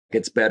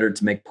it's better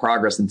to make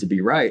progress than to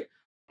be right.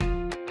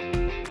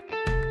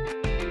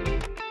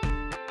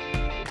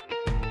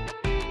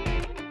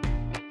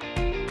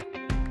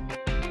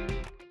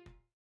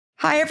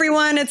 Hi,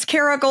 everyone. It's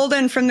Kara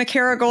Goldin from The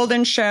Kara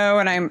Goldin Show,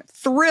 and I'm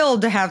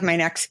thrilled to have my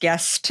next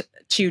guest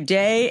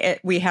today.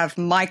 We have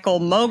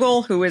Michael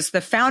Mogill, who is the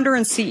founder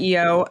and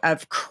CEO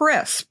of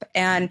CRISP.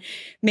 And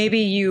maybe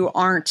you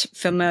aren't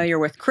familiar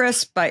with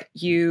CRISP, but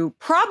you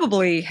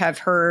probably have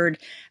heard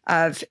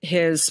of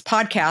his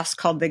podcast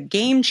called The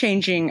Game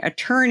Changing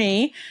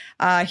Attorney.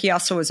 He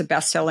also was a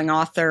best-selling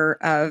author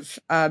of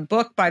a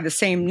book by the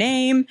same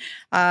name,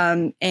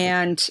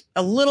 and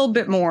a little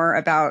bit more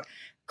about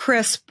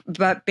CRISP,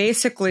 but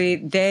basically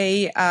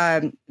they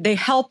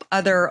help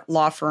other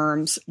law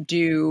firms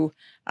do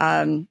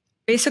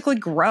basically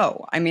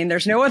grow. I mean,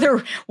 there's no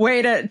other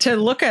way to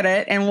look at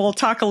it. And we'll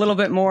talk a little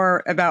bit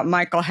more about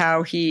Michael,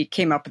 how he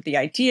came up with the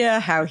idea,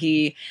 how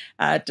he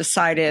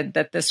decided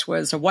that this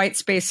was a white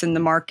space in the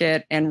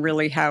market, and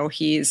really how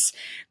he's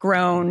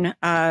grown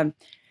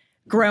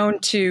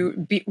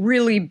to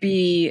really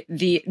be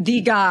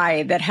the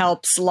guy that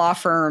helps law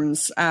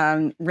firms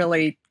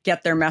really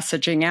get their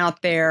messaging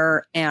out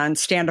there and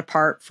stand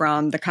apart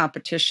from the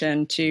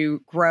competition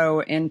to grow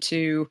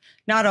into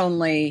not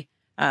only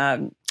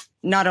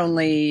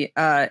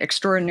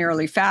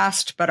extraordinarily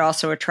fast, but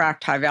also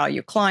attract high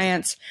value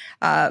clients.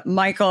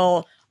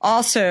 Michael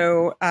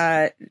also,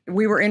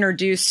 we were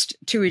introduced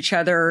to each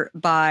other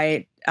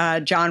by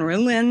John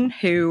Ruhlin,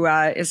 who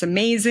is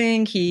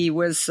amazing. He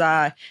was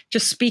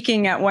just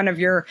speaking at one of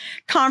your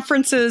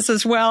conferences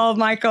as well,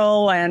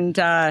 Michael,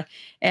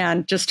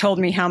 and just told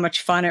me how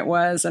much fun it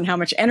was and how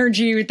much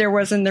energy there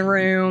was in the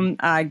room.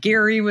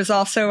 Gary was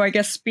also, I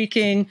guess,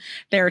 speaking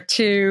there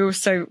too.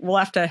 So we'll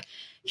have to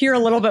hear a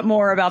little bit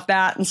more about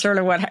that and sort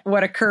of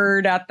what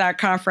occurred at that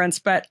conference.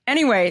 But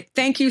anyway,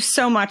 thank you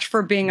so much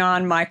for being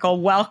on,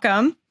 Michael.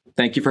 Welcome.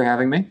 Thank you for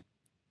having me.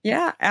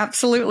 Yeah,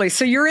 absolutely.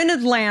 So you're in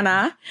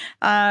Atlanta,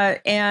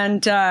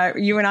 and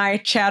you and I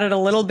chatted a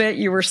little bit.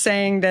 You were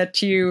saying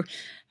that you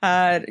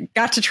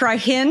got to try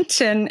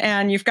Hint,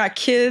 and you've got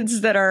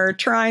kids that are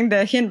trying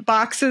the Hint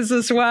boxes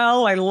as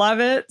well. I love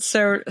it.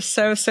 So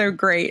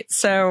great.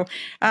 So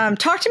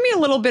talk to me a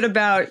little bit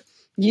about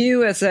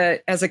you as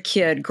a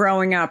kid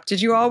growing up.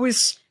 Did you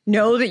always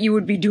know that you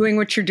would be doing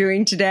what you're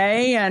doing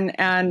today,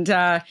 and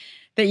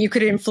that you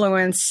could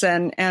influence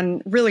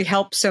and really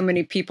help so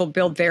many people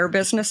build their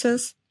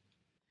businesses?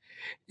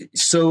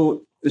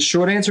 So the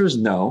short answer is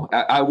no.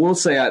 I will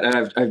say,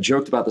 and I've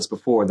joked about this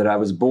before, that I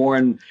was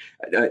born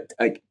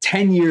like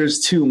 10 years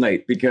too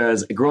late,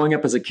 because growing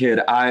up as a kid,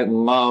 I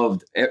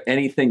loved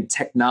anything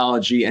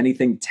technology,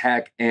 anything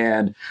tech.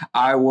 And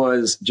I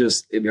was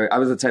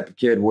the type of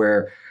kid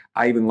where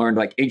I even learned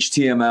like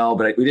HTML,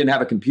 but we didn't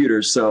have a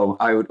computer. So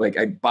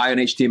I'd buy an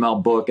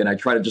HTML book and I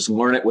try to just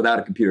learn it without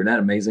a computer. Isn't that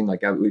amazing?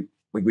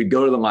 We'd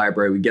go to the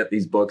library, we'd get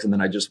these books, and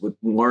then I just would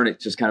learn it,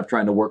 just kind of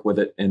trying to work with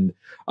it in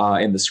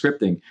the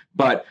scripting.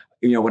 But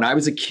when I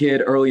was a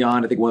kid early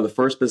on, I think one of the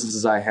first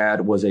businesses I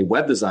had was a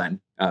web design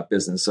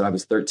business. So I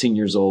was 13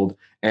 years old,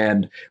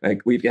 and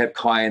we've had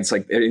clients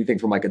like anything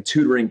from like a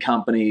tutoring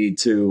company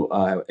to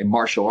a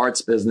martial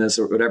arts business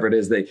or whatever it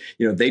is.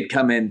 They'd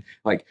come in,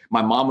 like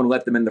my mom would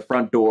let them in the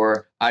front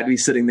door. I'd be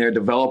sitting there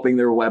developing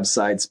their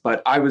websites.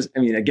 But I was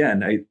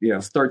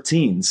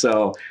 13.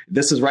 So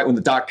this is right when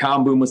the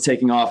 .com boom was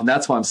taking off. And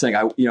that's why I'm saying,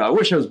 I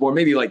wish I was born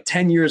maybe like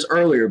 10 years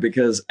earlier,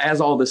 because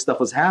as all this stuff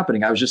was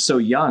happening, I was just so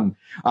young.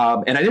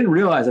 And I didn't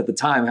realize at the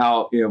time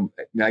how,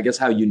 I guess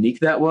how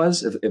unique that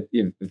was,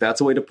 if that's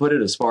a way to put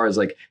it, as far as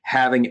like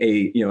having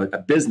a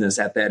business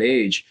at that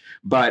age.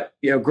 But,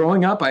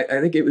 growing up, I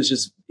think it was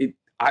just,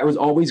 I was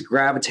always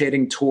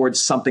gravitating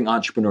towards something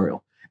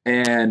entrepreneurial.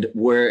 And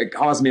where it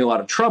caused me a lot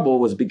of trouble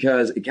was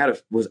because it kind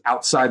of was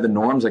outside the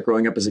norms, like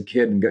growing up as a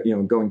kid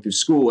and going through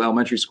school,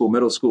 elementary school,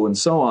 middle school, and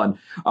so on.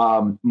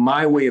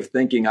 My way of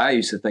thinking, I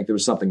used to think there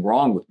was something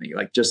wrong with me,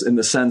 like just in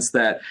the sense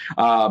that,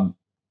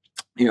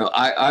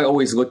 I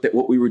always looked at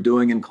what we were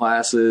doing in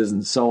classes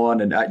and so on.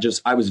 And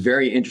I was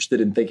very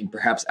interested in thinking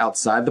perhaps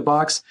outside the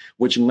box,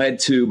 which led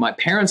to my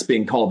parents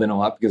being called in a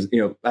lot, because,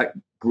 I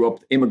grew up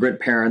with immigrant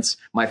parents.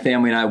 My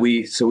family and I,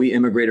 we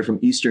immigrated from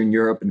Eastern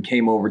Europe and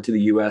came over to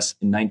the US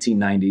in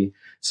 1990.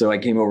 So I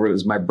came over, it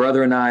was my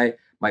brother and I,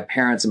 my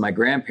parents and my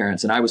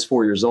grandparents, and I was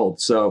 4 years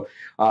old. So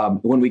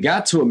when we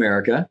got to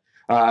America,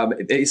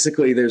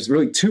 basically there's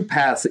really two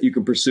paths that you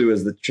can pursue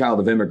as the child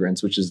of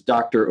immigrants, which is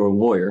doctor or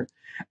lawyer.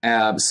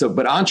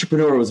 But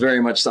entrepreneur was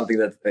very much something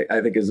that I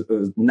think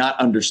was not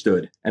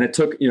understood. And it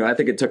took, I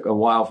think it took a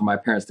while for my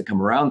parents to come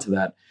around to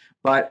that.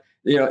 But,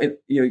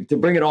 to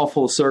bring it all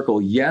full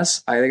circle,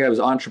 yes, I think I was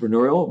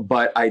entrepreneurial,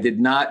 but I did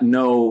not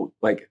know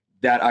like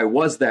that I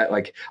was that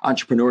like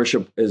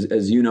entrepreneurship,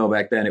 as you know,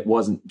 back then, it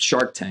wasn't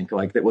Shark Tank,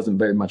 like that wasn't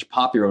very much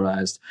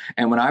popularized.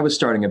 And when I was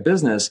starting a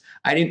business,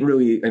 I didn't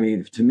really, I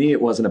mean, to me,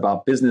 it wasn't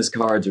about business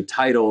cards or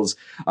titles.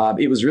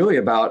 It was really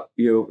about,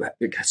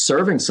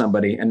 serving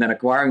somebody and then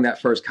acquiring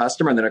that first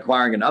customer and then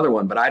acquiring another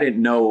one. But I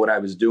didn't know what I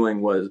was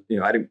doing was,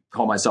 I didn't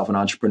call myself an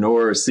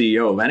entrepreneur or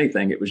CEO of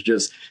anything. It was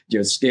just,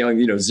 scaling,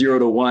 0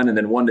 to 1 and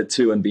then 1 to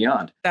 2 and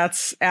beyond.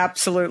 That's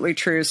absolutely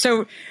true.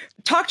 So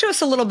talk to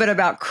us a little bit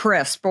about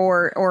CRISP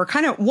or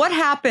kind of what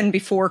happened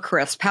before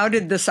CRISP. How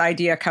did this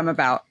idea come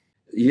about?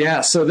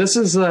 Yeah, so this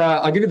is,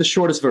 I'll give you the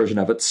shortest version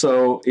of it.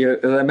 So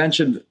as I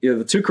mentioned,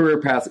 the two career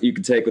paths that you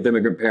can take with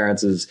immigrant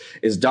parents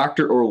is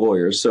doctor or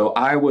lawyer. So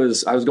I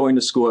was going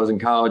to school, I was in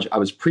college, I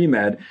was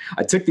pre-med.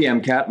 I took the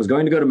MCAT, was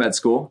going to go to med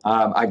school.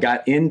 I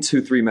got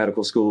into 3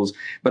 medical schools,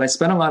 but I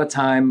spent a lot of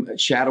time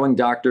shadowing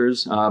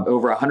doctors,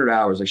 over 100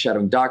 hours, like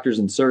shadowing doctors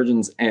and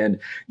surgeons. And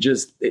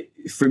just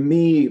for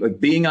me, like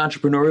being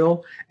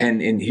entrepreneurial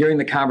and hearing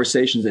the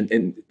conversations,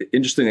 and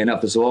interestingly enough,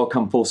 this will all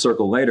come full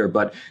circle later,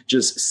 but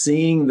just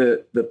seeing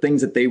the things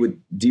that they would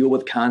deal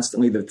with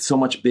constantly, that so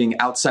much being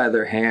outside of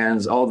their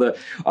hands, all the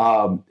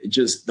all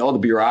the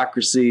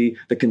bureaucracy,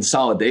 the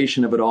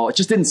consolidation of it all, it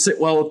just didn't sit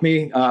well with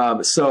me.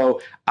 So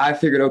I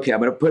figured, okay, I'm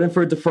going to put in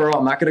for a deferral.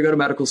 I'm not going to go to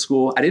medical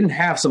school. I didn't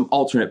have some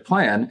alternate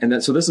plan. And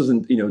then, so this was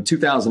in,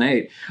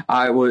 2008.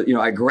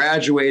 I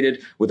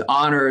graduated with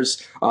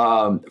honors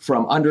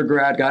from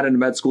undergrad, got into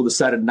med school,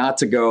 decided not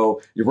to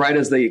go right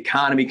as the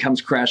economy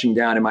comes crashing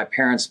down. And my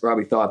parents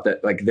probably thought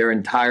that like their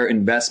entire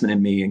investment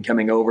in me and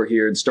coming over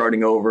here and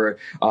starting over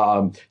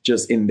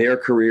just in their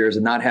careers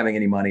and not having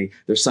any money,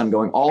 their son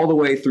going all the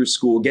way through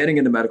school, getting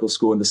into medical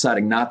school and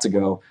deciding not to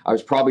go. I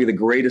was probably the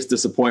greatest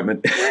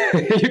disappointment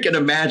you can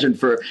imagine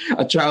for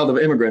a child of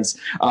immigrants.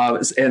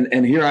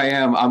 And here I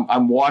am,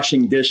 I'm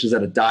washing dishes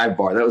at a dive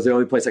bar. That was the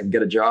only place I could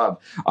get a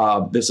job.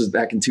 This was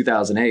back in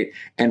 2008.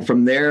 And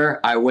from there,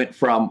 I went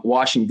from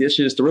washing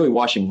dishes to really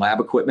washing lab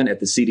equipment at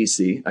the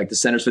CDC, like the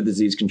Centers for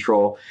Disease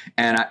Control.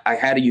 And I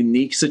had a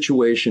unique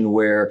situation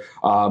where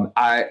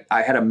I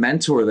had a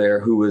mentor there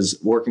who was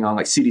working on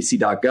like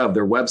CDC.gov,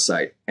 their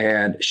website.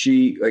 And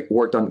she like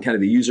worked on kind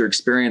of the user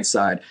experience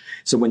side.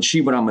 So when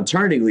she went on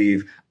maternity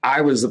leave,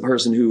 I was the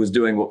person who was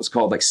doing what was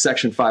called like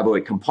Section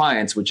 508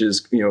 compliance, which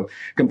is,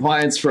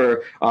 compliance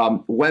for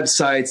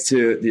websites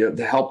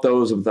to help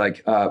those with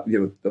like, of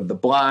the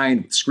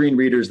blind, screen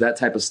readers, that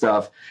type of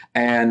stuff.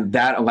 And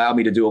that allowed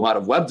me to do a lot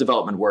of web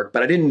development work,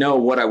 but I didn't know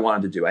what I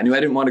wanted to do. I knew I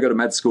didn't want to go to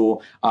med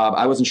school.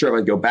 I wasn't sure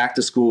if I'd go back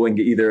to school and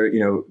either,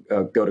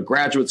 go to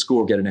graduate school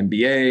or get an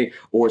MBA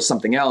or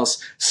something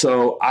else.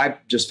 So I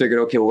just figured,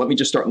 okay, well, let me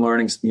just start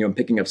learning,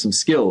 picking up some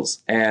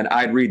skills. And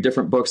I'd read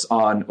different books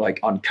on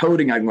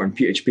coding. I'd learn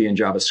PHP and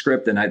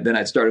JavaScript. And then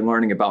I started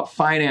learning about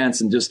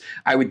finance and just,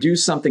 I would do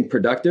something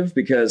productive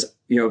because,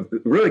 it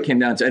really came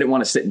down to, I didn't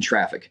want to sit in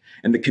traffic,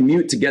 and the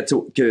commute to get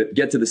to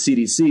the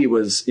CDC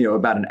was,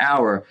 about an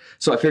hour.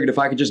 So I figured if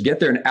I could just get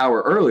there an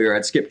hour earlier,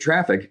 I'd skip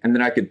traffic and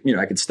then I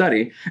could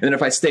study. And then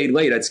if I stayed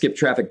late, I'd skip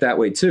traffic that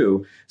way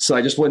too. So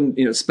I just wouldn't,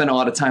 spend a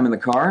lot of time in the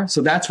car.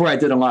 So that's where I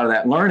did a lot of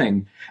that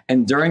learning.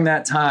 And during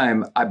that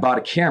time, I bought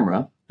a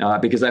camera.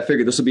 Because I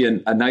figured this would be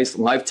a nice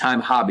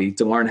lifetime hobby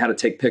to learn how to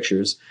take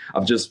pictures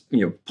of just,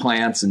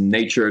 plants and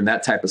nature and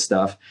that type of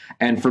stuff.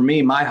 And for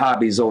me, my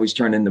hobbies always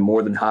turn into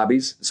more than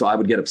hobbies. So I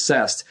would get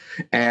obsessed,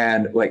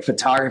 and like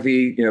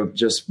photography,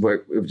 just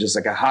like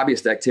a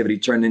hobbyist activity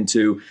turned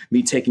into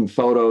me taking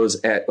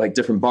photos at like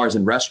different bars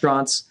and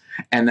restaurants.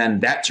 And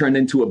then that turned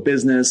into a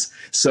business.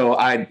 So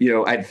I'd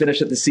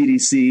finish at the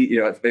CDC,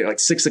 at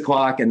like 6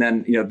 o'clock. And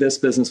then, this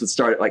business would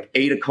start at like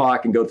 8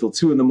 o'clock and go till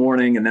 2 a.m.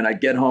 And then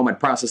I'd get home, I'd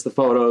process the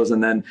photos.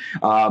 And then,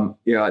 and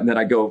then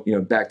I'd go,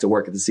 back to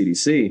work at the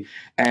CDC.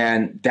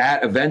 And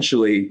that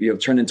eventually,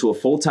 turned into a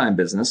full-time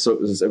business. So it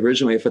was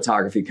originally a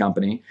photography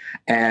company.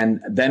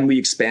 And then we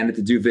expanded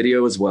to do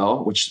video as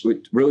well, which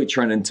really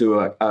turned into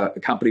a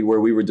company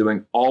where we were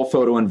doing all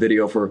photo and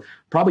video for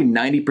probably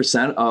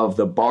 90% of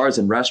the bars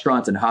and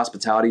restaurants and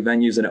hospitality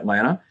venues in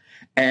Atlanta.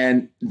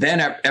 And then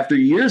after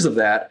years of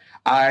that,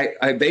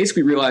 I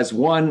basically realized,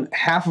 one,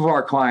 half of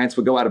our clients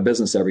would go out of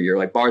business every year,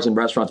 like bars and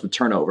restaurants would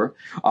turn over.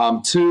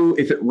 Two,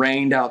 if it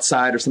rained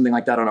outside or something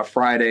like that on a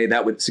Friday,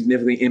 that would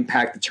significantly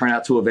impact the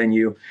turnout to a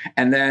venue.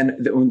 And then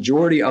the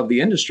majority of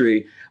the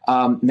industry,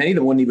 many of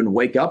them wouldn't even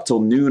wake up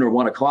till noon or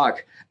 1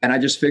 o'clock. And I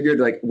just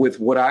figured, like, with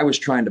what I was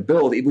trying to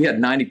build, we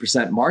had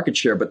 90% market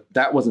share, but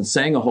that wasn't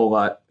saying a whole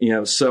lot,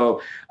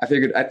 So I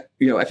figured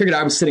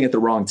I was sitting at the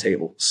wrong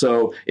table.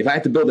 So if I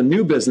had to build a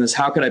new business,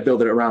 how could I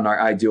build it around our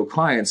ideal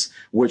clients,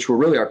 which were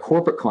really our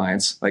corporate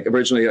clients, like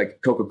originally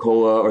like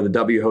Coca-Cola or the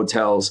W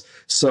hotels.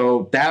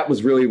 So that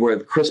was really where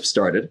CRISP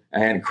started.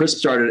 And CRISP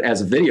started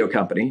as a video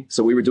company.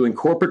 So we were doing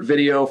corporate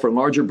video for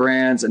larger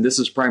brands. And this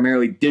is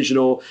primarily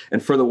digital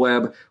and for the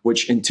web,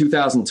 which in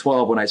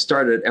 2012, when I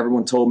started,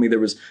 everyone told me there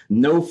was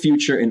no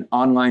future in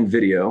online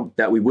video,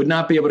 that we would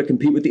not be able to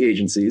compete with the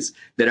agencies,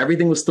 that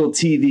everything was still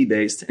TV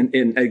based.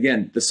 And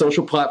again, the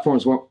social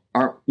platforms weren't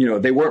aren't,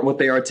 they weren't what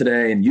they are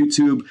today. And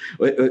YouTube,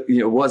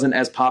 wasn't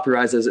as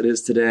popularized as it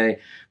is today.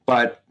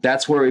 But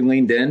that's where we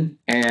leaned in.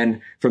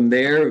 And from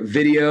there,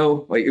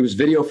 video, it was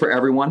video for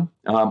everyone,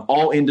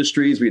 all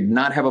industries. We did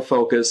not have a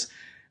focus.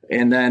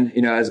 And then,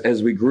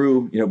 as we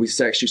grew, we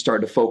actually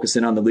started to focus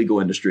in on the legal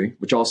industry,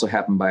 which also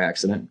happened by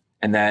accident.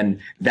 And then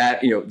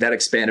that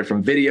expanded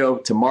from video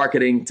to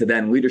marketing to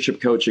then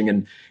leadership coaching.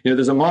 And,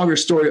 there's a longer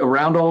story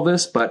around all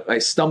this, but I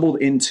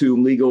stumbled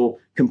into legal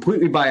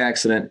completely by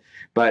accident.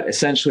 But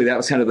essentially, that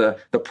was kind of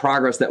the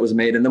progress that was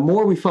made. And the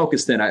more we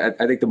focused in, I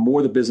think the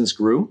more the business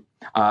grew.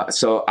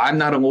 So I'm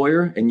not a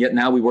lawyer, and yet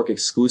now we work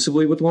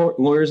exclusively with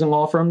lawyers and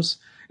law firms.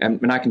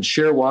 And I can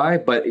share why,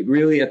 but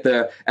really at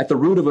the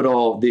root of it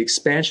all, the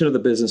expansion of the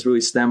business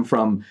really stemmed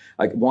from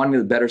wanting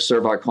to better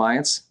serve our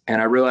clients.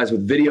 And I realized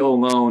with video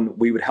alone,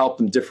 we would help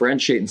them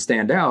differentiate and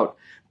stand out.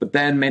 But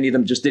then many of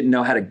them just didn't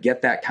know how to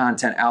get that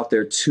content out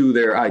there to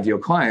their ideal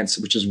clients,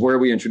 which is where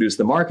we introduced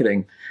the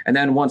marketing. And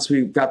then once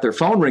we got their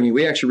phone ringing,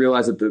 we actually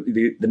realized that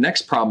the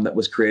next problem that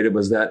was created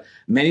was that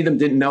many of them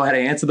didn't know how to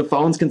answer the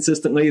phones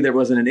consistently. There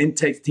wasn't an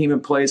intake team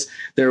in place.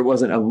 There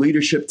wasn't a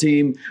leadership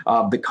team.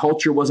 The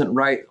culture wasn't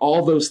right.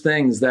 All those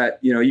things that,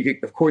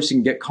 of course, you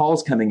can get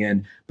calls coming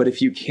in. But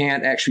if you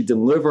can't actually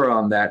deliver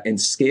on that and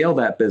scale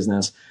that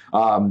business,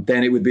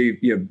 then it would be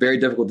very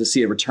difficult to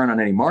see a return on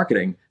any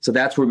marketing. So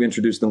that's where we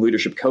introduced the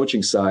leadership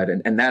coaching side.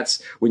 And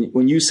that's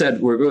when you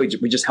said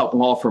we just help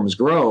law firms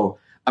grow.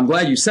 I'm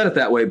glad you said it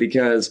that way,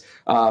 because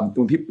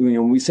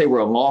when we say we're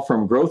a law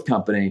firm growth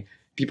company,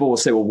 people will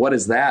say, well, what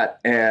is that?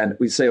 And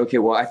we say, okay,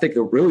 well, I think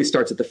it really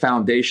starts at the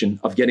foundation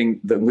of getting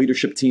the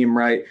leadership team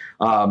right,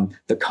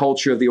 the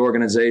culture of the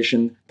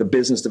organization, the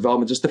business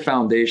development, just the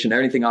foundation,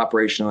 everything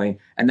operationally.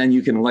 And then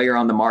you can layer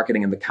on the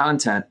marketing and the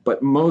content. But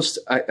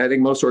I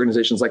think most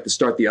organizations like to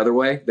start the other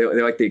way. They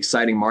like the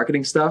exciting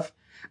marketing stuff.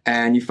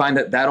 And you find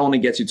that only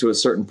gets you to a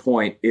certain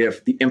point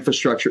if the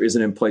infrastructure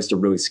isn't in place to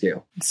really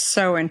scale.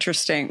 So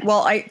interesting.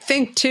 Well, I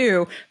think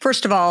too,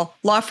 first of all,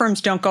 law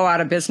firms don't go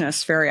out of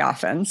business very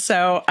often.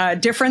 So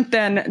different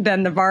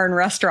than the bar and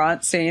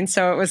restaurant scene.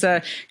 So it was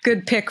a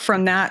good pick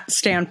from that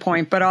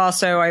standpoint. But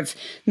also I've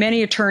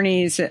many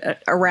attorneys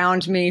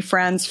around me,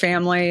 friends,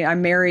 family.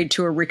 I'm married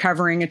to a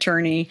recovering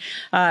attorney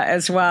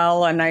as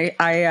well. And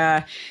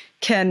I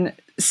can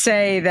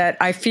say that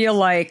I feel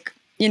like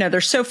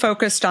they're so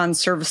focused on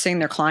servicing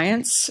their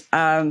clients,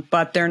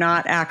 but they're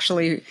not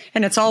actually,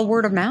 and it's all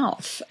word of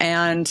mouth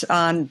and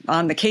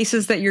on the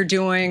cases that you're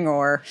doing,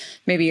 or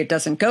maybe it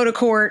doesn't go to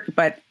court,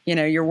 but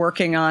you're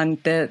working on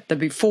the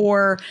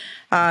before.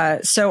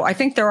 So I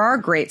think there are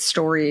great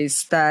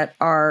stories that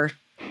are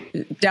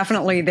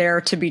definitely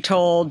there to be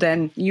told,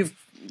 and you've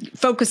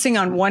focusing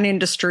on one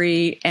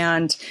industry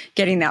and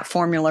getting that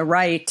formula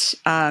right,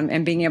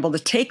 and being able to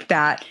take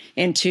that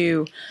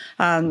into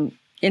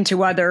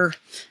other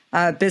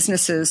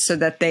businesses so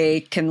that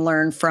they can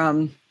learn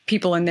from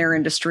people in their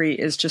industry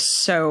is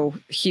just so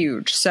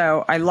huge.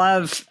 So I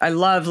love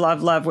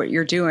what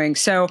you're doing.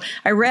 So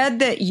I read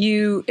that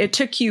it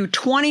took you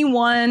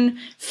 21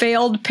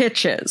 failed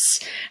pitches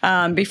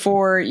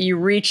before you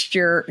reached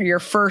your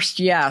first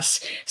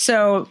yes.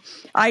 So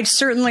I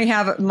certainly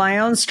have my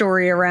own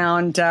story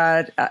around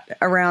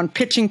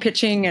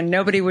pitching and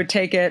nobody would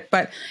take it.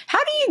 But how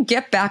do you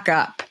get back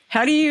up?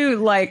 How do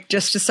you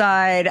just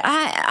decide,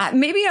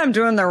 maybe I'm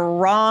doing the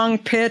wrong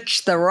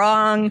pitch, the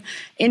wrong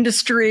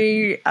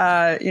industry?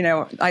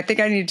 I think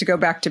I need to go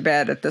back to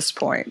bed at this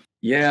point.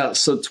 Yeah.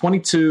 So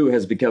 22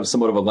 has become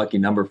somewhat of a lucky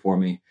number for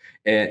me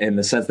in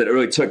the sense that it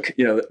really took,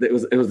 it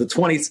was the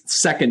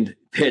 22nd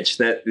pitch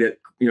that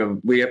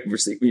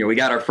we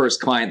got our first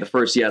client, the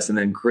first yes, and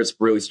then Chris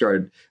really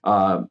started.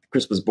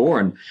 Chris was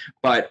born.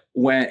 But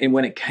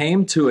when it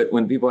came to it,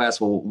 when people ask,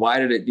 well, why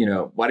did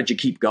you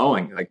keep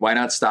going? Why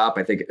not stop?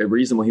 I think a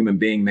reasonable human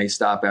being may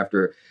stop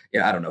after,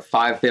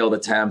 5 failed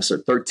attempts or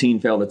 13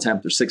 failed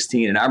attempts or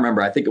 16. And I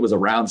remember, I think it was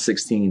around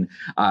 16.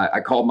 I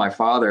called my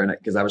father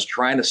because I was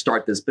trying to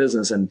start this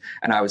business and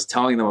I was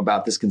telling them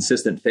about this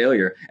consistent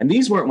failure. And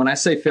these weren't, when I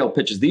say failed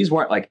pitches, these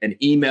weren't like an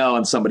email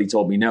and somebody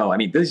told me no. I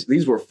mean,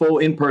 these were full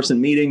in-person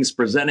meetings,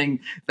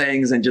 presenting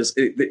things and just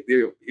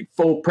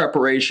full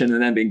preparation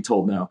and then being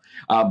told no.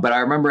 But I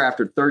remember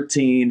after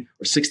 13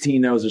 or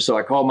 16 no's or so,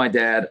 I called my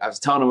dad. I was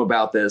telling him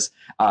about this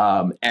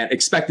and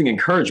expecting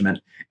encouragement.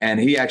 And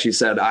he actually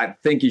said, I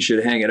think you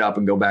should hang it up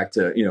and go back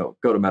to,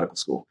 go to medical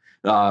school.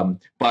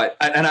 But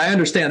I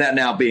understand that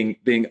now being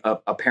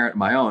a parent of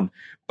my own.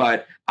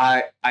 But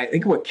I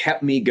think what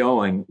kept me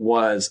going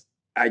was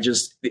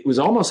it was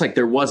almost like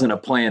there wasn't a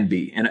plan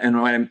B.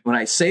 And when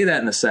I say that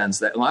in the sense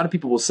that a lot of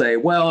people will say,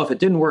 well, if it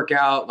didn't work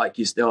out,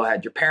 you still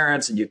had your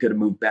parents and you could have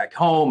moved back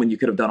home and you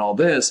could have done all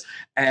this.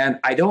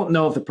 And I don't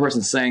know if the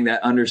person saying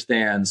that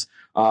understands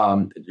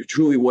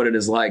truly what it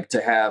is like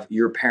to have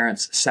your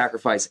parents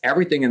sacrifice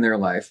everything in their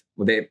life.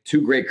 They have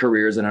 2 great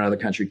careers in another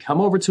country, come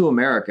over to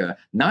America,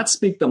 not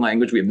speak the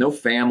language. We have no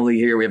family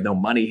here. We have no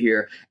money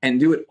here, and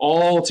do it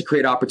all to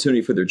create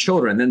opportunity for their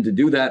children. And then to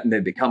do that and they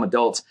become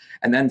adults,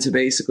 and then to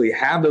basically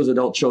have those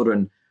adult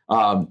children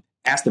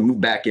ask to move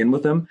back in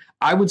with them.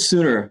 I would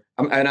sooner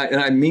and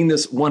I mean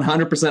this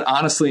 100%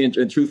 honestly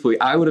and truthfully,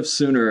 I would have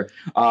sooner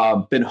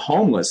been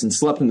homeless and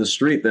slept in the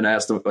street than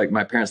asked like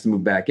my parents to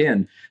move back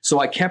in. So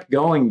I kept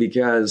going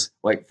because,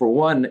 like, for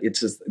one,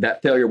 it's just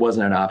that failure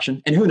wasn't an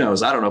option. And who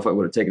knows? I don't know if I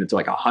would have taken it to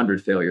like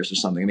 100 failures or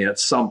something. I mean, at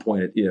some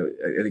point,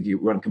 I think you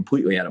run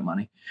completely out of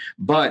money.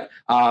 But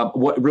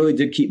what really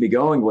did keep me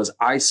going was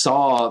I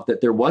saw that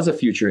there was a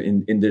future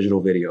in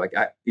digital video. Like,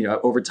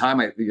 over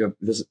time, I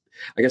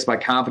guess my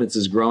confidence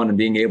has grown in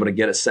being able to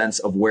get a sense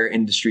of where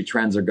industry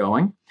trends are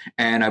going.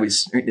 And I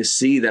was starting to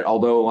see that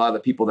although a lot of the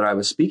people that I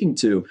was speaking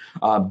to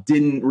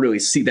didn't really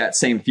see that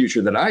same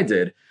future that I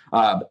did,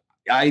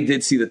 I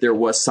did see that there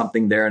was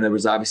something there, and there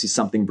was obviously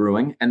something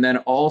brewing. And then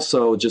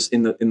also just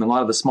in a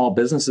lot of the small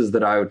businesses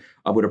that I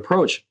would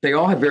approach, they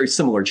all had very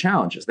similar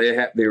challenges. They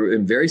were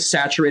in very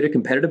saturated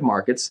competitive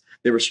markets.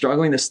 They were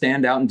struggling to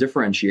stand out and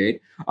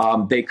differentiate.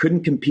 They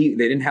couldn't compete.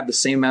 They didn't have the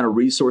same amount of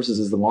resources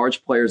as the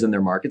large players in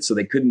their market, so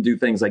they couldn't do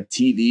things like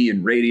TV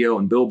and radio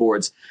and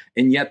billboards.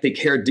 And yet they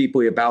cared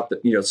deeply about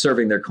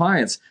serving their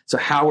clients. So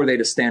how were they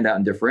to stand out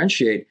and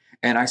differentiate?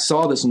 And I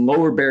saw this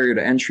lower barrier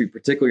to entry,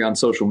 particularly on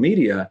social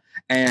media.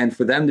 And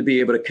for them to be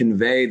able to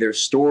convey their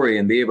story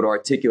and be able to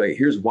articulate,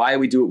 here's why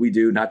we do what we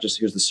do, not just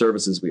here's the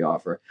services we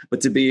offer,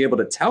 but to be able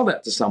to tell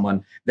that to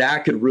someone,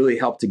 that could really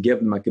help to give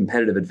them a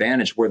competitive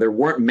advantage where there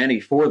weren't many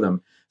for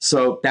them.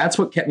 So that's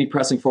what kept me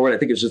pressing forward. I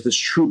think it's just this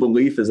true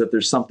belief is that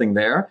there's something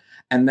there.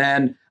 And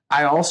then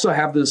I also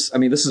have this,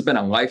 this has been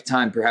a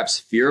lifetime, perhaps,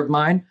 fear of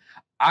mine.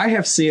 I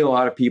have seen a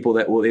lot of people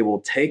that they will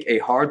take a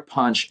hard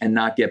punch and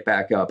not get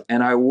back up.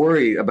 And I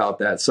worry about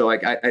that. So I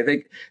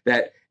think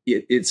that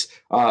it's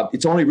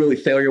only really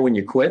failure when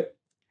you quit.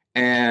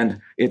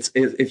 And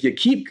if you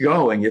keep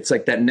going, it's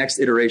like that next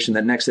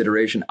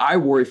iteration. I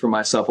worry for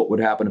myself what would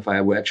happen if I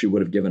actually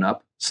would have given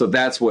up. So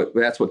that's what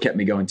kept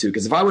me going too.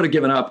 Because if I would have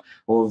given up,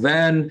 well,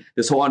 then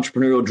this whole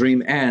entrepreneurial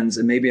dream ends,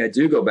 and maybe I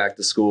do go back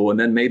to school, and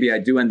then maybe I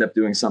do end up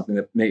doing something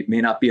that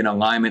may not be in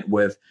alignment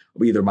with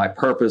either my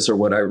purpose or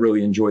what I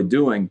really enjoy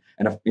doing.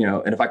 And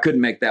if I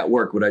couldn't make that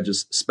work, would I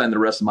just spend the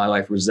rest of my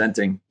life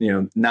resenting,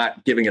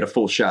 not giving it a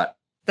full shot?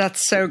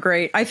 That's so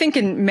great. I think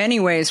in many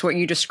ways what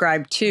you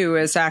described too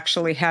is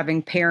actually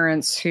having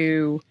parents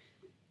who,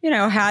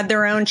 had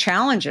their own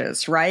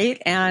challenges, right?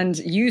 And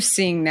you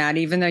seeing that,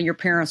 even though your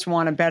parents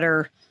want a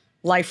better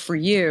life for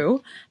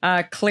you,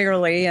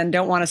 clearly, and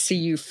don't want to see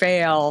you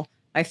fail,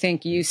 I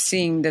think you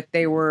seeing that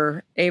they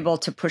were able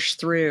to push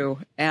through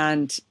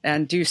and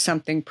do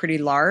something pretty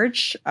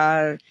large.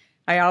 I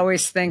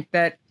always think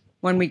that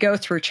when we go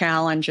through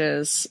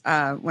challenges,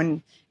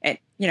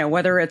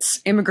 whether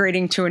it's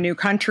immigrating to a new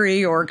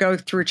country or go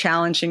through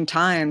challenging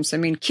times,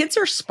 kids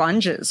are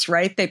sponges,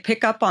 right? They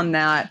pick up on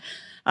that.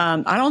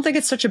 I don't think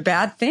it's such a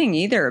bad thing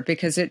either,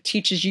 because it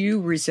teaches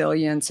you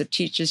resilience. It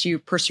teaches you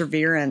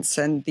perseverance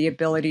and the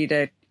ability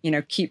to,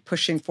 keep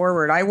pushing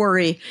forward. I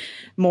worry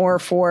more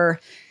for,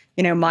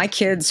 my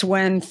kids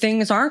when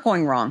things aren't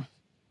going wrong,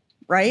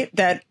 right?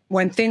 That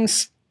when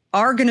things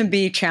are going to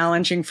be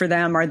challenging for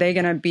them, are they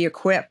going to be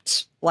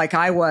equipped like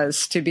I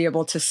was to be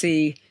able to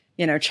see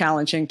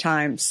challenging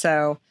times.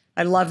 So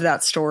I love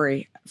that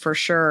story for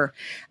sure.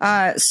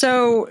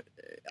 So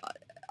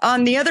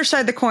on the other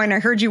side of the coin, I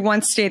heard you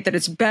once state that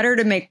it's better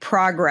to make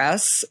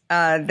progress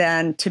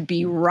than to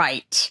be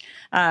right.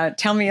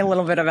 Tell me a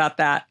little bit about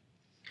that.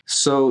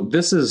 So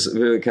this is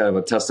really kind of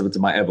a testament to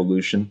my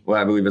evolution, what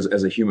I believe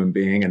as a human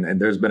being. And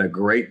there's been a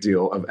great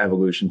deal of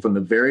evolution from the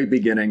very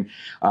beginning.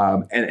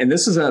 And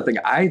this is another thing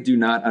I do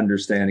not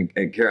understand.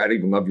 And Kara, I'd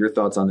even love your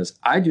thoughts on this.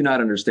 I do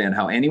not understand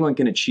how anyone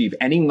can achieve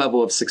any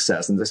level of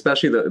success, and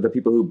especially the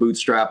people who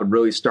bootstrap and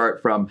really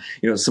start from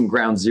some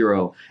ground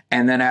zero.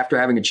 And then after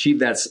having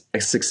achieved that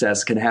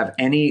success can have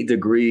any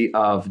degree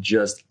of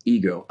just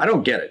ego. I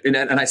don't get it.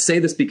 And I say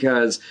this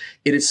because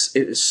it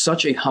is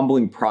such a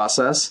humbling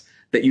process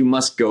that you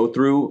must go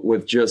through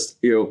with just,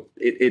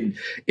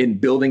 in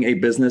building a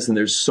business. And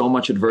there's so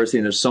much adversity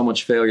and there's so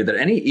much failure that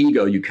any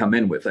ego you come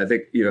in with, I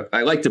think,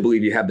 I like to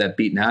believe you have that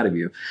beaten out of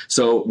you.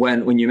 So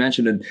when you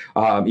mentioned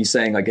you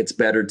saying like it's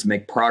better to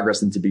make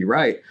progress than to be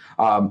right,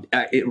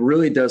 it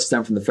really does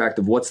stem from the fact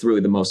of what's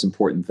really the most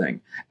important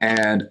thing.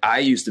 And I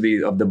used to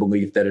be of the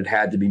belief that it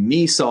had to be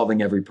me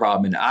solving every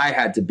problem and I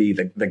had to be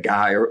the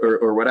guy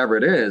or whatever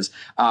it is.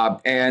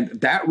 And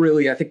that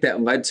really, I think that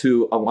led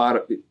to a lot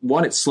of,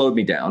 one, it slowed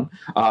me down.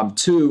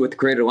 Two, it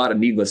created a lot of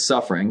needless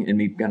suffering and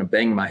me kind of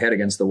banging my head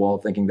against the wall,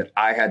 thinking that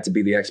I had to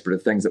be the expert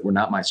of things that were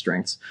not my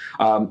strengths.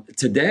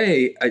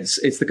 Today,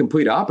 it's the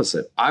complete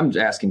opposite. I'm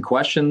asking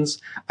questions.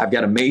 I've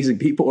got amazing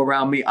people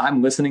around me.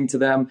 I'm listening to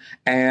them.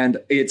 And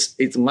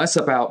it's less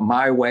about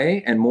my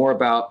way and more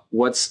about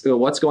what's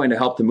going to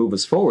help to move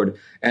us forward.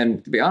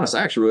 And to be honest,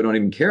 I actually really don't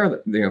even care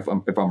that,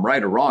 if I'm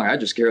right or wrong. I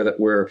just care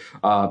that we're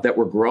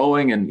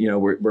growing and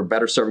we're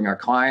better serving our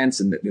clients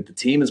and that the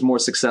team is more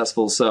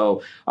successful.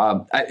 So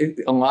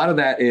a lot of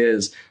that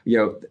is,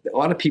 a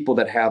lot of people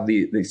that have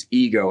this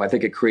ego, I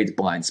think it creates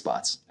blind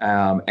spots.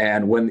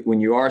 And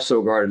when you are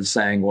so guarded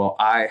saying, well,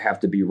 I have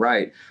to be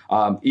right,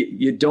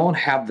 you don't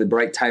have the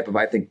right type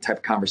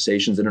of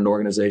conversations in an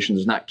organization.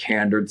 There's not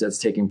candor that's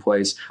taking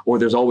place, or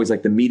there's always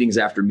like the meetings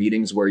after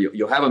meetings where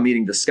you'll have a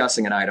meeting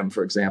discussing an item,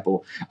 for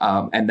example,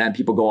 and then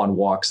people go on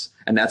walks.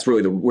 And that's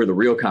really where the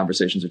real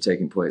conversations are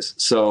taking place.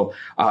 So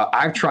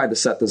I've tried to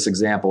set this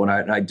example,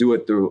 and I do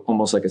it through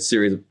almost like a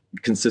series of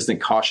consistent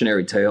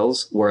cautionary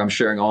tales where I'm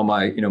sharing all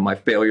my, my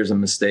failures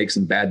and mistakes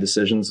and bad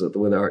decisions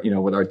with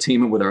our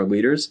team and with our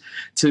leaders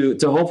to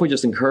hopefully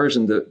just encourage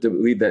them to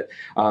believe that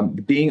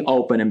being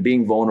open and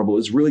being vulnerable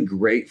is really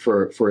great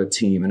for a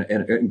team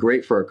and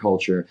great for a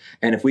culture.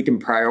 And if we can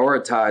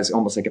prioritize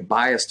almost like a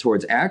bias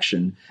towards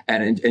action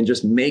and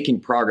just making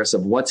progress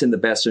of what's in the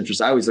best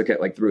interest, I always look at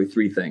like through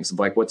three things of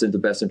like what's in the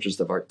best interest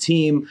of our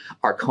team,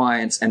 our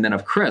clients, and then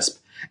of CRISP.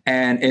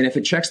 And if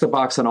it checks the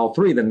box on all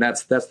three, then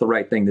that's the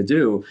right thing to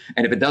do.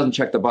 And if it doesn't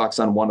check the box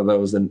on one of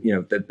those, then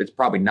that it's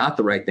probably not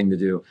the right thing to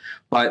do.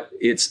 But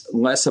it's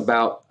less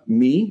about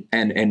me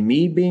and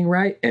me being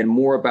right and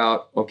more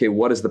about, okay,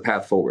 what is the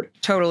path forward?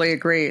 Totally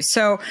agree.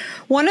 So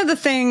one of the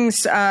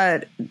things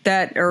I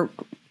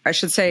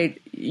should say,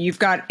 you've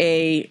got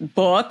a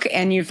book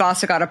and you've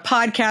also got a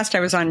podcast.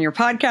 I was on your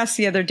podcast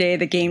the other day,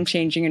 The Game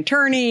Changing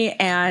Attorney,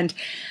 and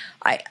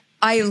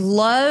I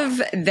love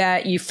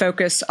that you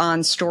focus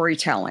on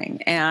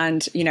storytelling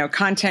and,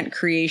 content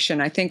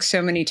creation. I think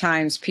so many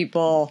times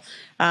people,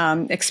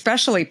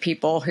 especially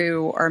people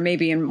who are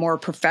maybe in more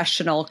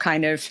professional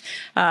kind of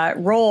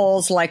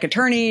roles like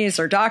attorneys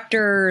or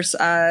doctors,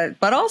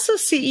 but also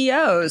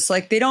CEOs,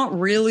 like they don't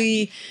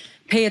really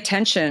pay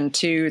attention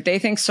to, they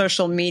think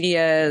social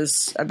media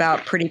is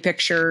about pretty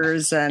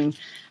pictures and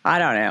I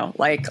don't know,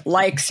 like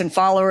likes and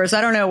followers.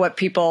 I don't know what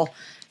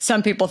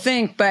some people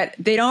think, but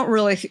they don't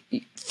really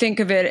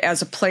think of it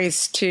as a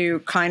place to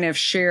kind of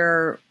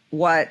share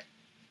what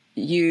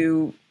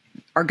you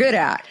are good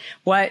at,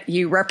 what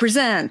you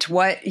represent,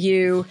 what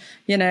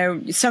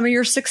some of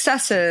your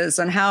successes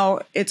and how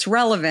it's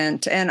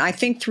relevant. And I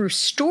think through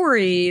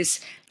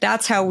stories,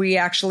 that's how we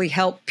actually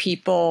help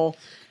people,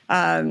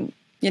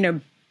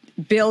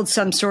 build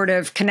some sort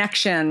of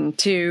connection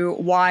to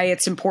why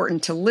it's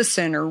important to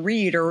listen or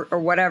read or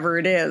whatever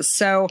it is.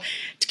 So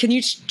can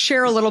you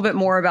share a little bit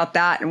more about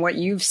that and what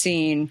you've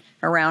seen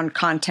around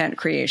content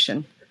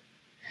creation?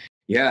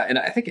 Yeah. And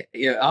I think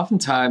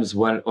oftentimes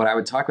when I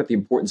would talk about the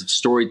importance of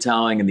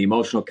storytelling and the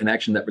emotional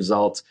connection that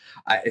results,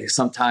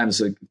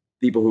 sometimes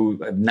people who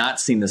have not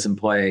seen this in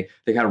play,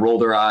 they kind of roll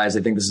their eyes.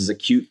 They think this is a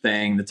cute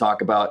thing to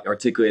talk about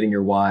articulating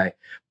your why.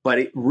 But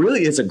it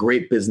really is a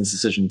great business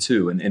decision,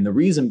 too. And the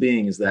reason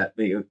being is that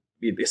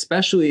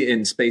especially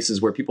in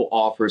spaces where people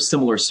offer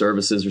similar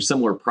services or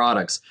similar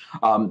products,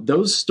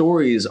 those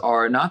stories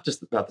are not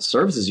just about the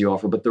services you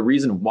offer, but the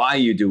reason why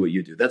you do what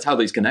you do. That's how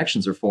these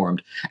connections are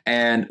formed.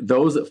 And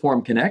those that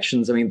form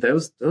connections, I mean,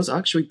 those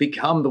actually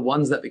become the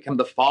ones that become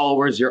the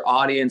followers, your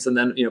audience, and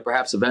then,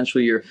 perhaps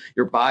eventually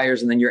your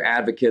buyers and then your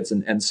advocates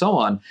and so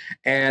on.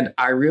 And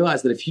I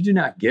realized that if you do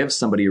not give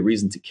somebody a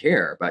reason to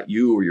care about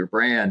you or your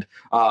brand,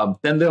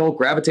 then they'll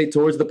gravitate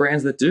towards the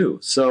brands that do.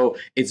 So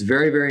it's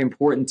very, very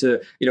important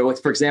to,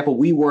 for example,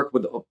 we work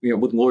with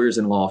lawyers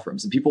and law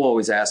firms, and people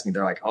always ask me,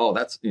 they're like, oh,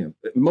 that's,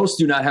 most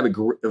do not have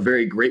a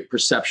very great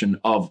perception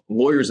of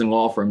lawyers and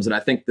law firms. And I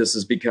think this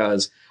is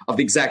because of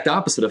the exact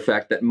opposite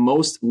effect that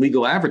most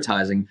legal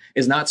advertising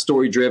is not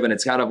story driven.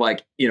 It's kind of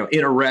like,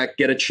 in a wreck,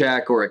 get a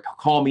check, or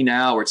call me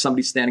now, or it's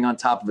somebody standing on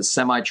top of a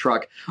semi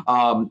truck. A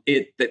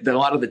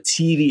lot of the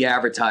TV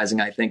advertising,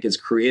 I think, has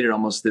created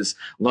almost this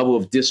level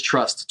of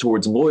distrust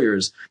towards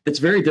lawyers that's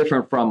very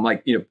different from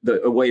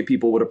the way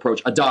people would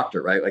approach a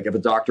doctor, right? Like if a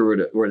doctor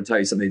were to tell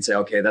you something, they'd say,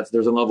 okay,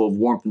 there's a level of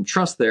warmth and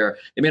trust there.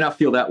 They may not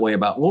feel that way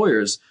about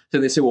lawyers.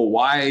 So they say, well,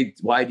 why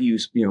do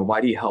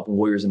you help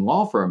lawyers and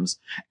law firms?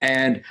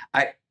 And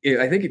I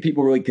think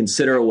people really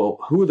consider, well,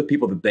 who are the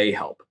people that they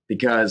help?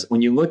 Because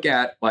when you look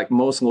at like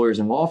most lawyers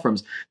and law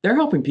firms, they're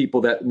helping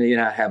people that may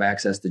not have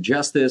access to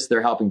justice.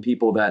 They're helping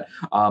people that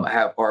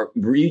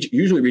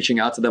usually reaching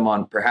out to them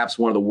on perhaps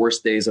one of the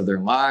worst days of their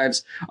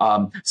lives.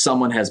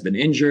 Someone has been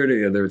injured,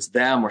 either it's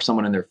them or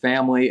someone in their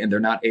family, and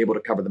they're not able to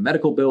cover the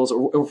medical bills,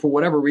 or for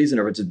whatever reason,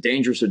 or it's a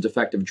dangerous or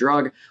defective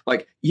drug.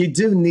 Like, you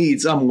do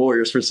need some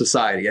lawyers for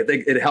society. I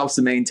think it helps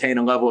to maintain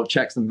a level of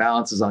checks and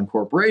balances on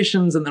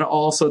corporations, and then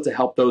also to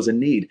help those in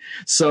need.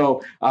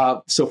 So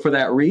for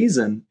that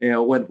reason,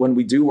 when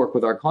we do work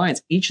with our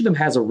clients, each of them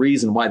has a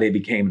reason why they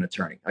became an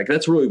attorney. Like,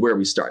 that's really where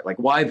we start. Like,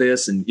 why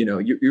this? And,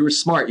 you were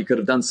smart. You could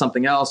have done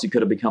something else. You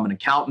could have become an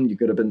accountant. You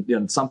could have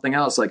been something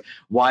else. Like,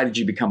 why did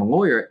you become a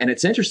lawyer? And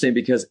it's interesting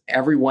because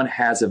everyone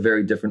has a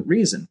very different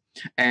reason.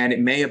 And it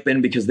may have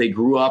been because they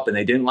grew up and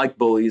they didn't like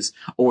bullies,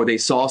 or they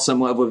saw some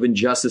level of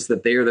injustice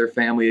that they or their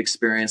family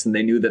experienced, and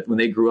they knew that when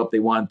they grew up, they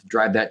wanted to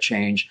drive that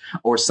change,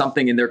 or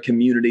something in their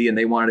community, and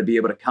they wanted to be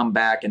able to come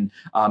back and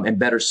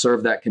better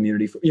serve that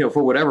community,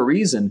 for whatever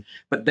reason.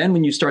 But then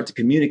when you start to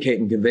communicate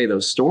and convey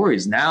those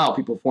stories, now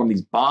people form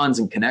these bonds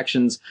and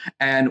connections.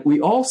 And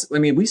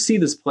we see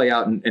this play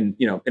out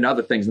in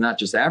other things, not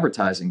just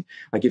advertising.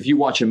 Like if you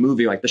watch a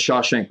movie like The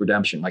Shawshank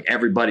Redemption, like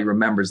everybody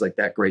remembers like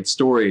that great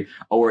story.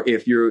 Or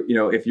if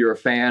you're a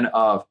fan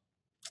of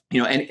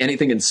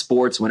anything in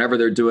sports, whenever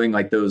they're doing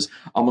like those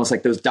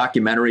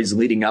documentaries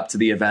leading up to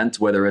the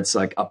event, whether it's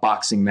like a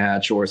boxing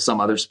match or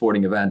some other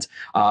sporting event,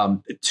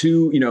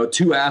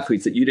 two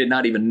athletes that you did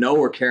not even know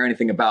or care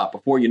anything about,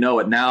 before you know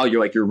it, now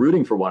you're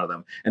rooting for one of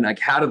them. And like,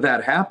 how did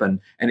that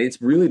happen? And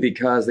it's really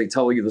because they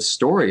tell you the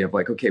story of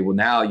like, okay, well,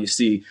 now you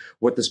see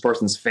what this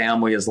person's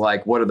family is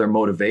like, what are their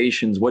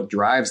motivations, what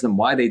drives them,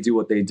 why they do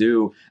what they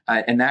do.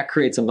 And that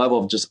creates a level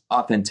of just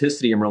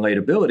authenticity and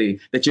relatability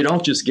that you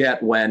don't just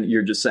get when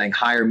you're just saying,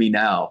 hire me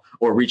now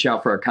or reach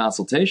out for a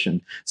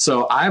consultation.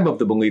 So I'm of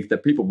the belief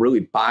that people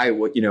really buy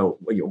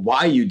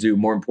why you do,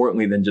 more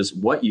importantly than just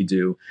what you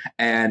do.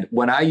 And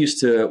when I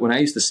used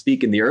to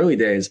speak in the early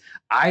days,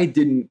 I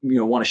didn't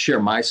want to share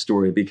my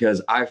story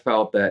because I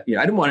felt that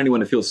I didn't want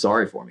anyone to feel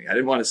sorry for me. I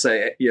didn't want to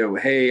say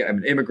hey, I'm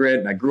an immigrant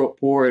and I grew up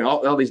poor and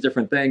all these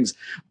different things.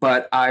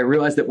 But I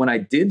realized that when I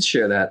did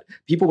share that,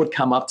 people would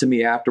come up to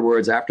me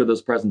afterwards, after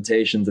those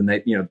presentations, and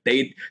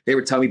they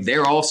would tell me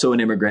they're also an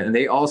immigrant and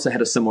they also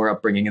had a similar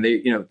upbringing, and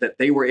that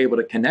they were able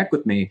to connect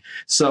with me.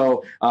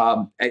 So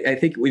I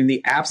think in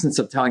the absence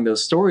of telling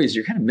those stories,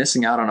 you're kind of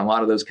missing out on a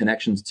lot of those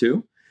connections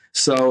too.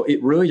 So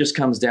it really just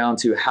comes down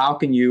to how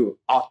can you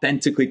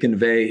authentically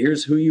convey,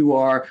 here's who you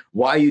are,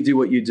 why you do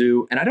what you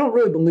do. And I don't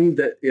really believe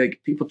that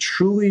people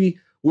truly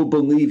will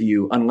believe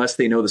you unless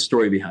they know the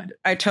story behind it.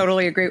 I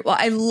totally agree. Well,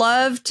 I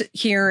loved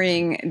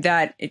hearing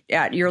that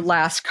at your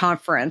last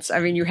conference. I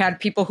mean, you had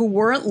people who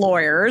weren't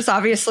lawyers.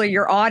 Obviously,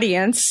 your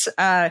audience,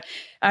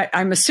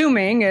 I'm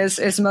assuming,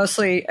 is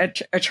mostly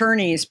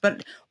attorneys.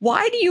 But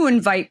why do you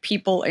invite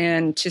people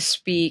in to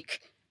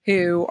speak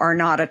who are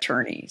not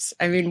attorneys?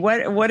 I mean,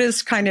 what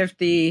is kind of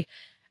the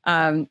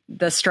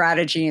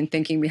strategy and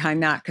thinking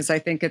behind that? Because I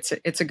think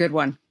it's a good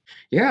one.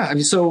 Yeah, I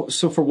mean, so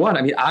for one,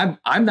 I mean,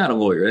 I'm not a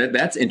lawyer.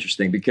 That's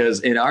interesting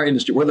because in our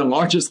industry, we're the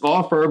largest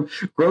law firm,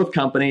 growth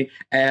company,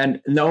 and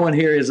no one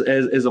here is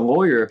a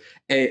lawyer.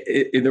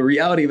 The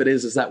reality of it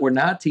is that we're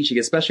not teaching,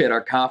 especially at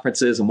our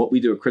conferences and what we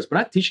do at CRISP, we're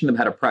not teaching them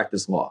how to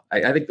practice law.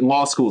 I think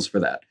law school's for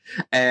that.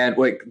 And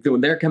like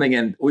when they're coming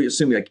in, we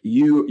assume like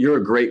you're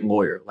a great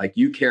lawyer, like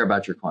you care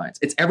about your clients.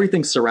 It's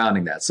everything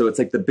surrounding that. So it's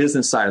like the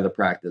business side of the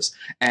practice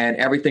and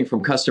everything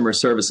from customer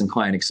service and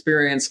client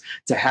experience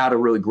to how to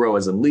really grow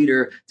as a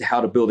leader, to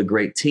how to build a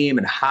great team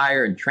and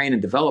hire and train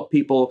and develop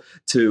people,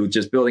 to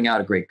just building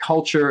out a great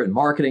culture and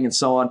marketing and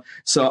so on.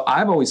 So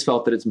I've always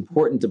felt that it's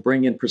important to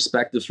bring in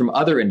perspectives from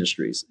other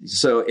industries.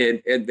 So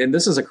and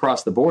this is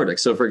across the board. Like,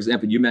 so for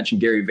example, you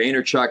mentioned Gary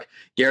Vaynerchuk.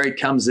 Gary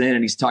comes in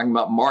and he's talking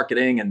about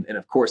marketing and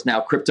of course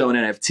now crypto and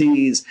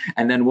NFTs.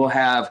 And then we'll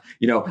have,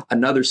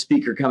 another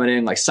speaker coming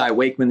in like Cy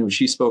Wakeman, who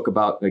she spoke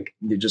about like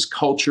just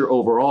culture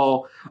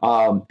overall.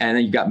 And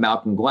then you got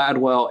Malcolm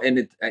Gladwell.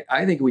 And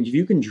I think if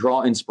you can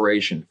draw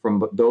inspiration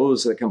from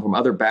those that come from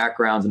other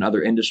backgrounds and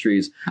other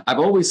industries, I've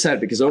always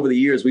said, because over the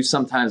years, we've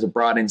sometimes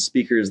brought in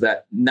speakers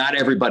that not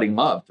everybody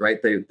loved, right?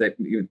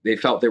 They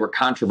felt they were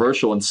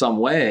controversial in some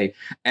way.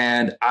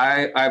 And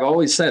I've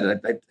always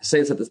said, I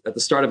say this at the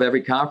start of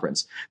every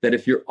conference, that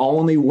if you're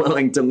only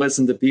willing to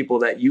listen to people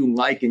that you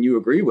like and you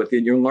agree with,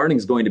 then your learning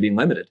is going to be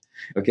limited.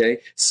 Okay.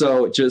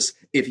 So just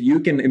if you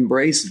can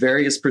embrace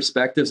various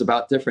perspectives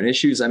about different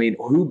issues, I mean,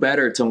 who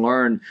better to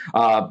learn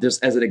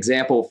just as an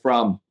example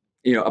from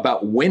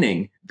about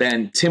winning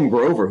than Tim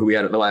Grover, who we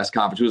had at the last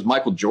conference, who was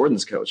Michael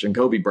Jordan's coach and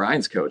Kobe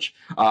Bryant's coach.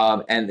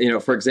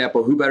 And for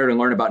example, who better to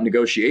learn about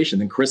negotiation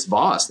than Chris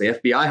Voss, the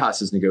FBI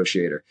hostage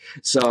negotiator?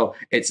 So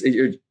it's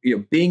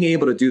being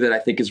able to do that, I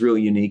think, is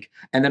really unique.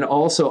 And then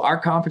also, our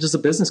conference is a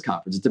business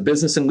conference. It's a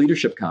business and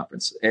leadership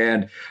conference.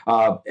 And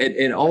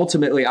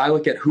ultimately, I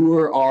look at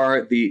who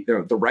are the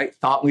right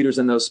thought leaders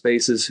in those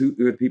spaces, who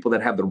are the people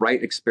that have the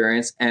right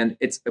experience, and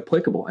it's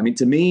applicable. I mean,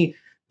 to me,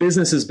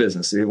 business is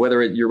business,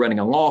 whether you're running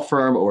a law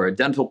firm or a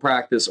dental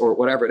practice or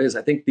whatever it is.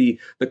 I think the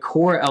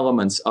core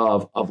elements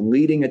of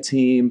leading a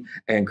team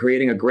and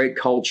creating a great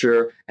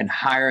culture and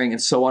hiring and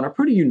so on are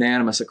pretty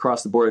unanimous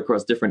across the board,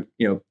 across different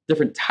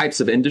types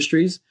of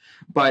industries.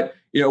 But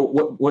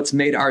what's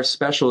made ours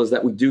special is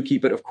that we do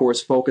keep it, of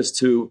course, focused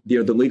to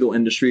the legal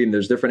industry, and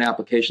there's different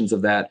applications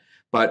of that.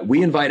 But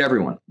we invite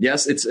everyone.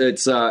 Yes, it's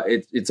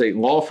a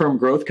law firm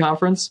growth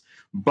conference.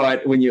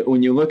 But when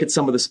you look at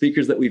some of the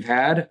speakers that we've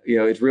had,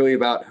 it's really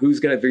about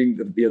who's going to bring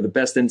the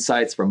best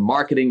insights from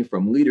marketing,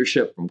 from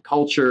leadership, from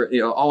culture,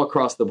 all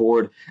across the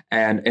board.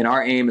 And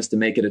our aim is to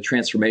make it a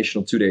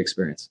transformational 2-day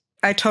experience.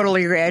 I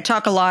totally agree. I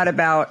talk a lot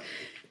about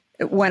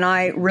when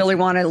I really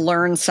want to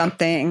learn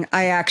something,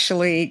 I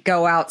actually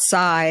go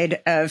outside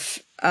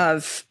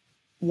of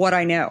what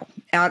I know.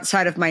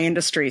 outside of my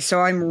industry.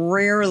 So I'm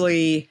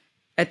rarely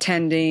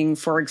attending,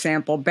 for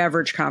example,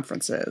 beverage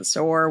conferences.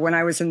 Or when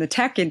I was in the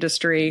tech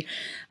industry,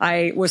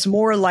 I was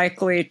more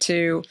likely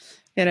to,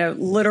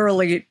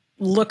 literally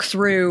look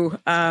through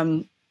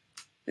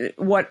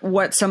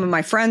what some of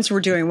my friends were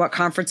doing, what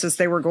conferences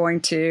they were going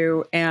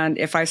to. And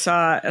if I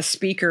saw a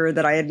speaker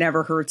that I had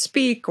never heard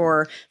speak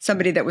or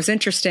somebody that was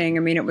interesting,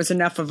 I mean, it was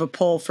enough of a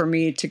pull for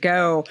me to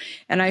go.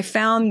 And I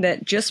found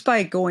that just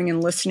by going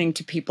and listening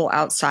to people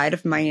outside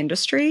of my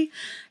industry,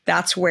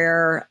 that's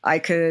where I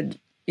could,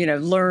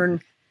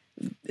 learn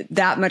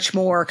that much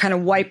more kind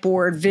of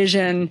whiteboard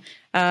vision,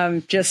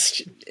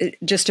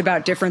 just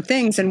about different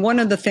things. And one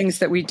of the things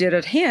that we did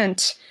at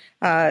Hint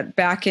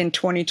back in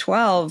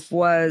 2012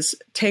 was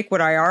take what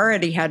I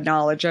already had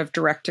knowledge of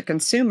direct to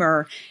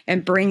consumer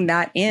and bring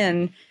that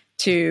in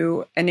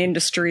to an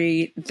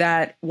industry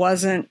that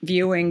wasn't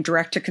viewing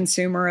direct to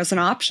consumer as an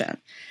option.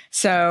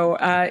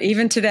 So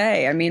even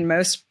today, I mean,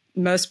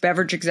 most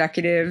beverage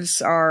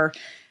executives are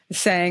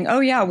saying, oh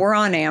yeah, we're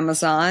on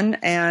Amazon.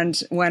 And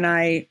when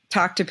I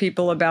talk to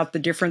people about the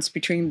difference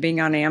between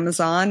being on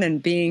Amazon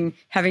and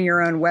having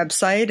your own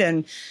website,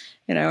 and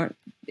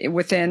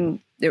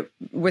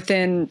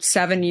within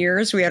 7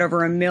 years, we had over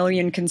 1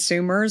 million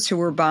consumers who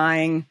were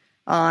buying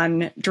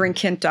on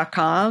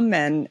drinkhint.com.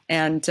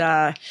 And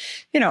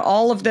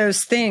all of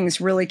those things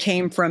really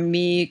came from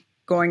me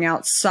going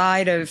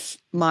outside of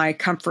my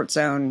comfort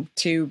zone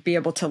to be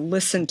able to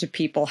listen to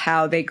people,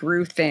 how they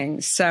grew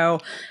things. So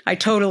I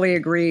totally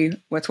agree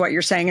with what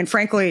you're saying. And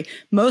frankly,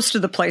 most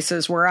of the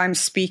places where I'm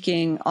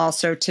speaking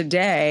also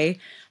today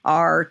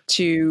are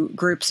to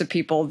groups of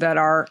people that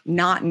are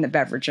not in the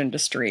beverage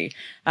industry,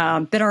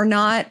 that are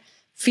not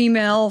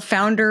female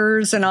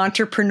founders and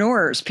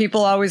entrepreneurs.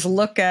 People always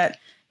look at,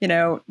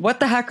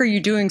 what the heck are you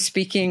doing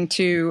speaking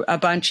to a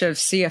bunch of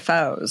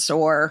CFOs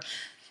or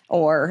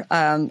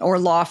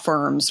law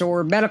firms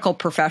or medical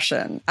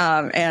profession.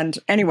 And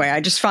anyway, I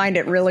just find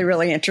it really,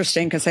 really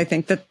interesting because I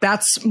think that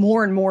that's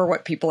more and more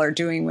what people are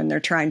doing when they're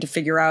trying to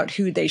figure out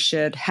who they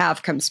should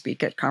have come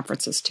speak at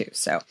conferences too.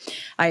 So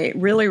I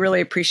really,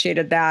 really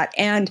appreciated that.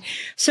 And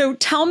so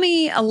tell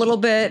me a little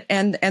bit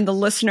and the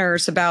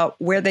listeners about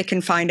where they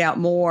can find out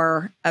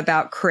more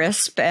about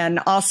CRISP and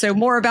also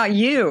more about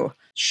you.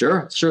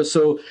 Sure.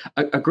 So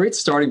a great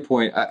starting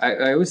point,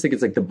 I always think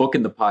it's like the book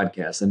and the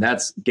podcast, and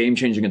that's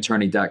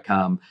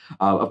gamechangingattorney.com.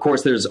 Of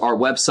course, there's our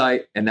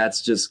website, and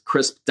that's just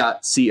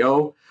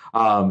crisp.co.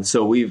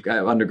 So we've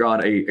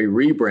undergone a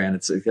rebrand.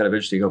 It's kind of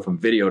interesting to go from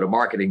video to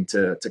marketing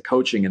to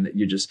coaching. And that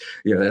you just,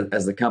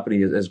 as the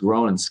company has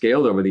grown and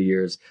scaled over the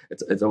years,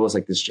 it's almost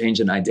like this change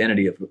in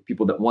identity of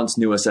people that once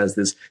knew us as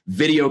this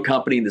video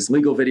company, this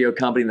legal video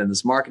company, then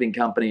this marketing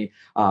company,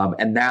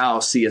 and now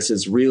see us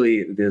as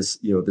really this,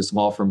 this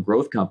law firm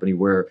growth company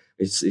where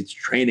it's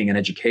training and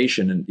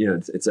education. And,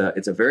 it's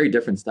a very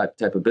different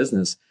type of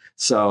business.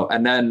 So,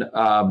 and then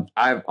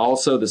I've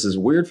also, this is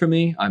weird for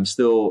me, I'm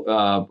still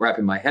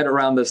wrapping my head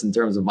around this in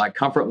terms of my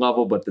comfort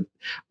level, but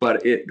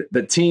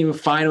the team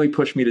finally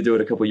pushed me to do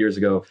it a couple of years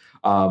ago.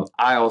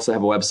 I also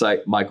have a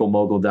website,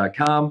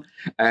 michaelmogill.com,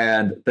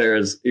 and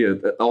there's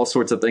all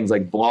sorts of things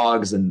like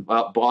blogs and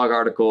blog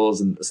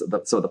articles, and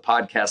so the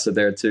podcasts are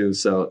there too.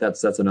 So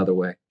that's another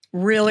way.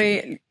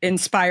 Really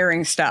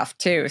inspiring stuff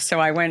too. So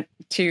I went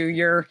to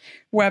your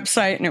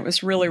website and it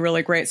was really,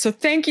 really great. So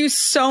thank you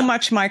so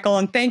much, Michael.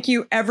 And thank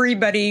you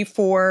everybody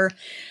for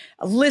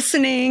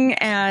listening.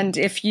 And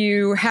if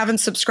you haven't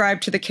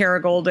subscribed to the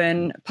Kara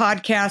Goldin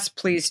podcast,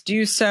 please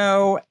do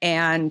so.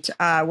 And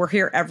we're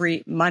here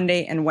every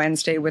Monday and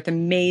Wednesday with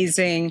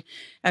amazing,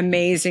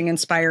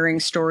 inspiring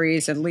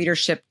stories and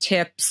leadership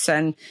tips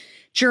and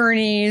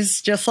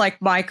journeys, just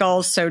like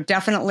Michael's. So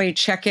definitely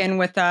check in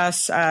with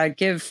us.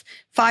 Give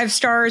 5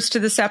 stars to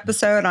this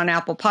episode on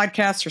Apple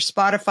Podcasts or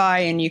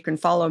Spotify. And you can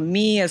follow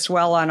me as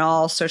well on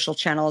all social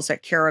channels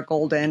at Kara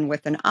Goldin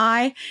with an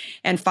I.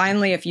 And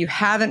finally, if you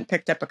haven't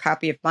picked up a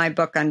copy of my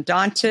book,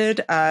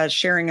 Undaunted,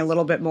 sharing a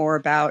little bit more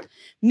about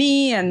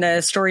me and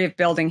the story of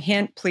building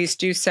Hint, please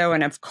do so.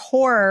 And of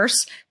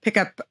course, pick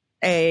up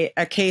a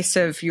case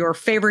of your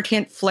favorite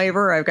Hint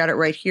flavor. I've got it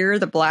right here,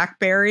 the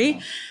blackberry.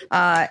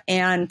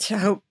 And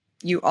hope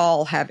you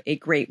all have a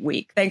great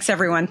week. Thanks,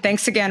 everyone.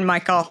 Thanks again,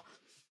 Michael.